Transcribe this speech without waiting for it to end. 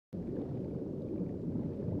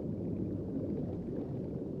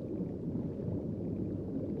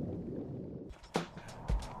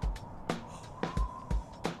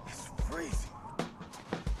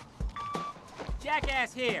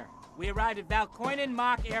gas here. We arrived at Valkoinen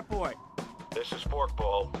Mock Airport. This is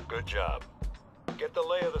Forkball. Good job. Get the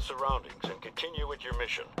lay of the surroundings and continue with your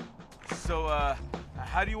mission. So,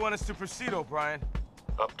 how do you want us to proceed, O'Brien?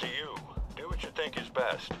 Up to you. Do what you think is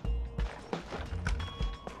best.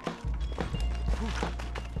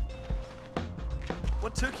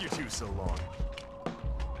 What took you two so long?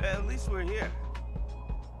 At least we're here.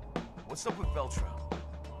 What's up with Veltro?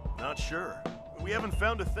 Not sure. We haven't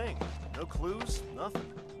found a thing. No clues,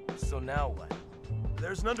 nothing. So now what?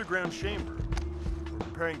 There's an underground chamber. We're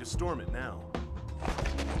preparing to storm it now.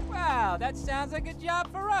 Wow, that sounds like a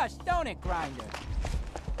job for us, don't it, Grinder?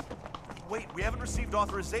 Wait, we haven't received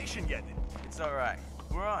authorization yet. It's alright.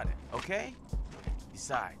 We're on it, okay?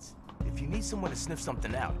 Besides, if you need someone to sniff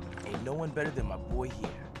something out, ain't no one better than my boy here.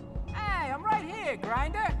 Hey, I'm right here,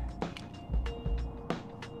 Grinder.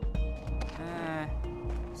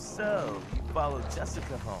 So, you followed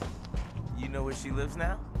Jessica home. You know where she lives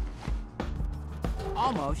now?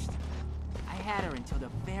 Almost. I had her until the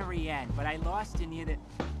very end, but I lost her near the...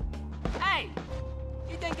 Hey!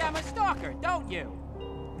 You think I'm a stalker, don't you?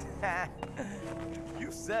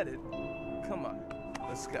 You said it. Come on,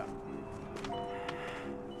 let's go.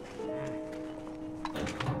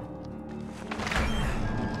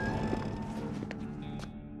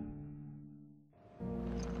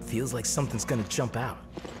 Feels like something's gonna jump out.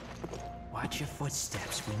 Watch your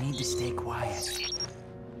footsteps. We need to stay quiet.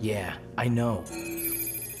 Yeah, I know.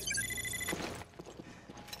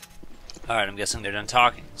 Alright, I'm guessing they're done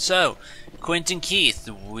talking. So, Quentin Keith.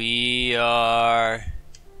 We are...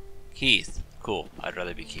 Keith. Cool. I'd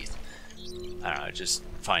rather be Keith. I don't know, I just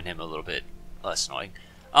find him a little bit less annoying.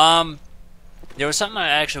 There was something I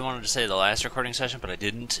actually wanted to say the last recording session, but I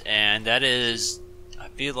didn't, and that is, I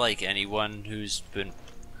feel like anyone who's been...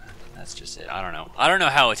 That's just it. I don't know. I don't know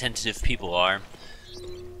how attentive people are,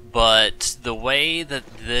 but the way that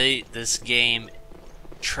this game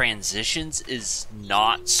transitions is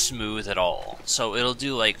not smooth at all. So it'll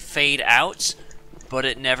do like fade outs, but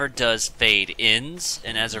it never does fade ins,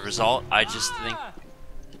 and as a result, I just think...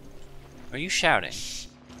 Are you shouting?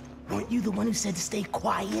 Weren't you the one who said to stay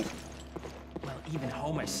quiet? Well, even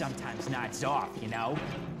Homer sometimes nods off, you know?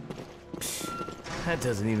 That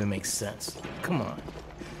doesn't even make sense. Come on.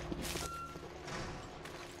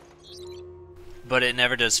 But it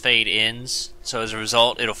never does fade ins, so as a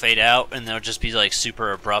result it'll fade out and they'll just be like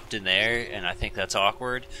super abrupt in there, and I think that's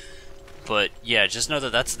awkward. But yeah, just know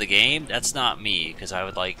that that's the game, that's not me, because I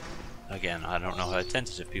would like, again, I don't know how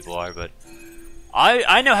attentive people are, but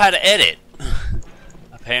I know how to edit.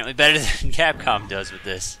 Apparently better than Capcom does with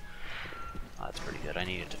this. Oh, that's pretty good, I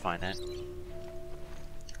needed to find that.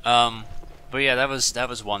 But yeah, that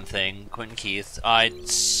was one thing, Quentin Keith. I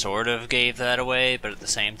sort of gave that away, but at the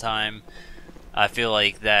same time, I feel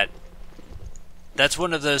like that's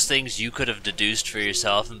one of those things you could have deduced for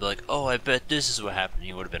yourself and be like, oh, I bet this is what happened.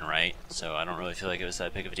 You would have been right. So I don't really feel like it was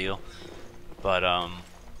that big of a deal. But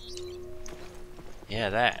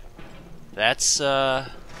yeah, that's an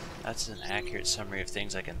accurate summary of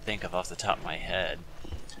things I can think of off the top of my head.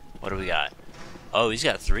 What do we got? Oh, he's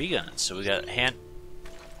got 3 guns. So we got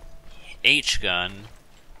H gun,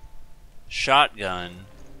 shotgun,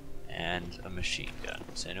 and a machine gun.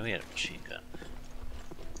 So I knew he had a machine gun.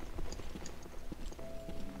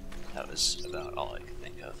 That was about all I could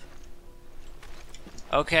think of.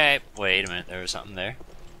 Okay, wait a minute, there was something there.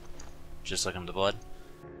 Just looking at the blood.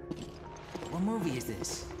 What movie is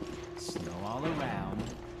this? Snow all around,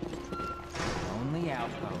 lonely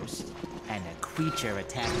outpost, and a creature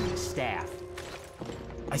attacking the staff.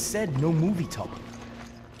 I said no movie talk.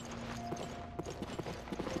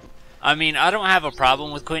 I mean, I don't have a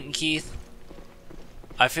problem with Quentin Keith.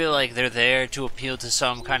 I feel like they're there to appeal to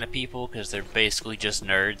some kind of people because they're basically just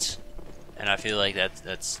nerds. And I feel like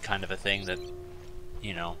that's kind of a thing that,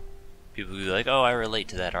 you know, people will be like, oh, I relate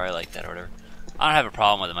to that, or I like that, or whatever. I don't have a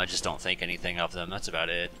problem with them, I just don't think anything of them. That's about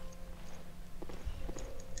it.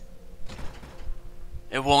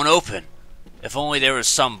 It won't open. If only there was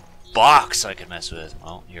some box I could mess with.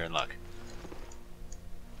 Well, you're in luck.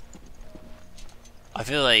 I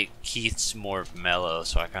feel like Keith's more mellow,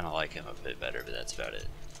 so I kind of like him a bit better, but that's about it. In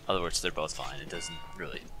other words, they're both fine. It doesn't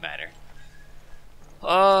really matter.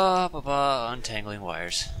 Untangling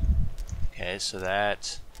wires. Okay, so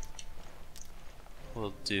that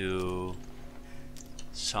will do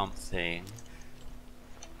something.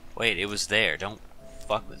 Wait, it was there. Don't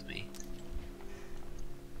fuck with me.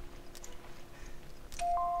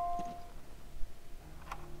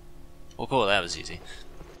 Well, cool. That was easy.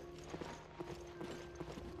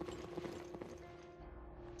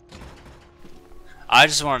 I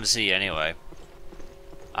just wanted to see anyway.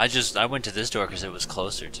 I went to this door because it was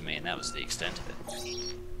closer to me, and that was the extent of it.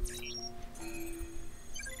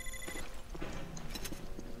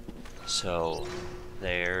 So,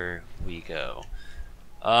 there we go.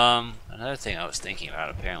 Another thing I was thinking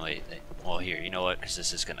about, apparently, well, here, you know what, because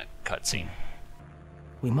this is gonna cutscene.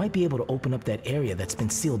 We might be able to open up that area that's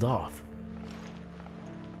been sealed off.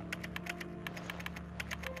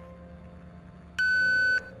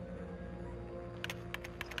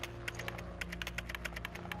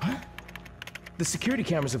 Huh? The security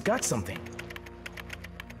cameras have got something.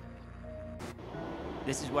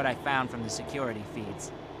 This is what I found from the security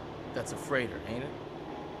feeds. That's a freighter, ain't it?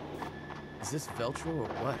 Is this Veltro or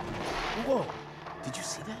what? Whoa! Did you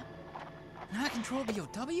see that? Not a control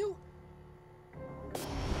BOW?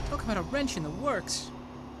 Talk about a wrench in the works.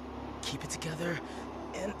 Keep it together,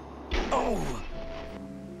 and... oh!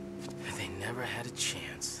 They never had a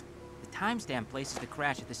chance. The timestamp places the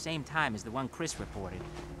crash at the same time as the one Chris reported.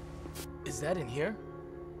 Is that in here?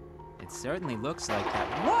 It certainly looks like that.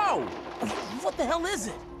 Whoa! What the hell is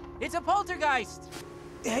it? It's a poltergeist!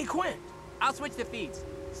 Hey, Quint! I'll switch the feeds.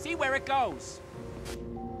 See where it goes.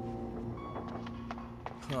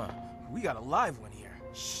 Huh. We got a live one here.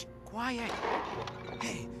 Shh, quiet.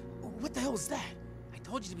 Hey, what the hell is that? I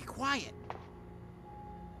told you to be quiet.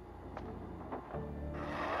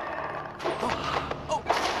 Oh,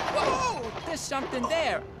 whoa! There's something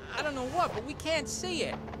there. I don't know what, but we can't see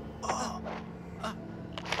it. Oh,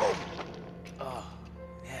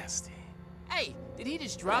 nasty. Hey, did he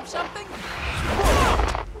just drop something?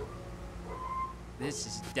 This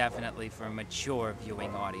is definitely for mature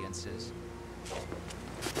viewing audiences.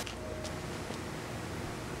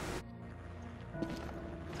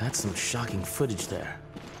 That's some shocking footage there.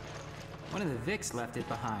 One of the Vics left it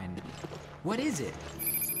behind. What is it?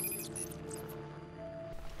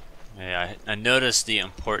 Yeah, I noticed the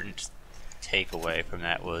important takeaway from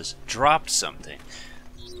that was dropped something.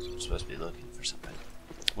 I'm supposed to be looking for something.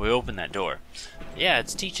 We opened that door. Yeah,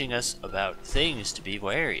 it's teaching us about things to be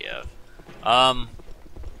wary of.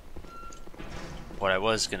 What I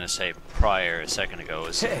was gonna say prior a second ago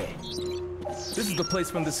was... Hey! This is the place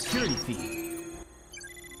from the security feed.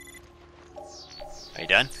 Are you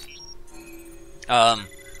done?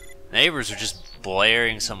 Neighbors were just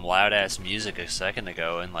blaring some loud-ass music a second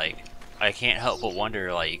ago, and, like, I can't help but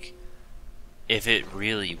wonder, like, if it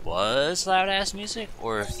really was loud-ass music,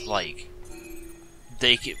 or if, like,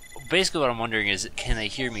 they could... Basically what I'm wondering is, can they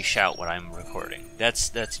hear me shout when I'm recording?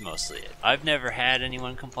 That's mostly it. I've never had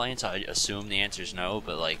anyone complain, so I assume the answer is no,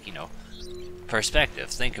 but, like, you know, perspective,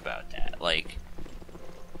 think about that. Like,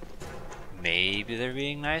 maybe they're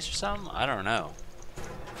being nice or something? I don't know.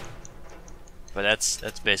 But that's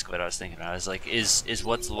basically what I was thinking about. I was like, is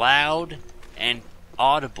what's loud and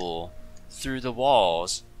audible through the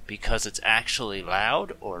walls because it's actually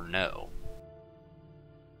loud, or no?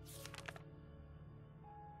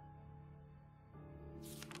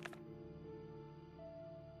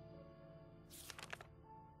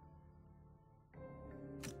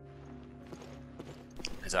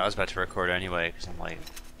 Because I was about to record anyway, because I'm like,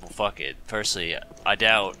 well, fuck it. Firstly, I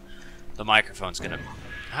doubt the microphone's gonna...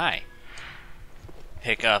 Hi.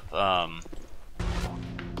 Pick up,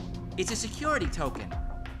 It's a security token.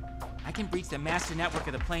 I can breach the master network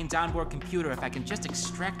of the plane's onboard computer if I can just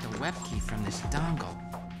extract the web key from this dongle.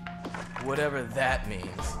 Whatever that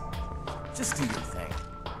means. Just do your thing.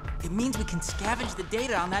 It means we can scavenge the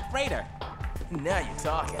data on that freighter. Now you're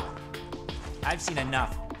talking. I've seen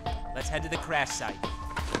enough. Let's head to the crash site.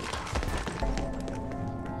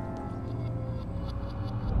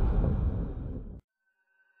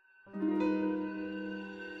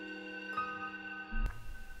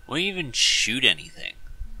 we didn't even shoot anything.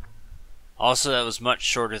 Also, that was much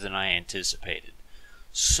shorter than I anticipated.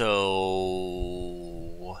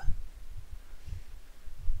 So...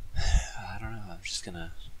 I don't know, I'm just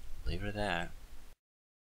gonna leave it at that.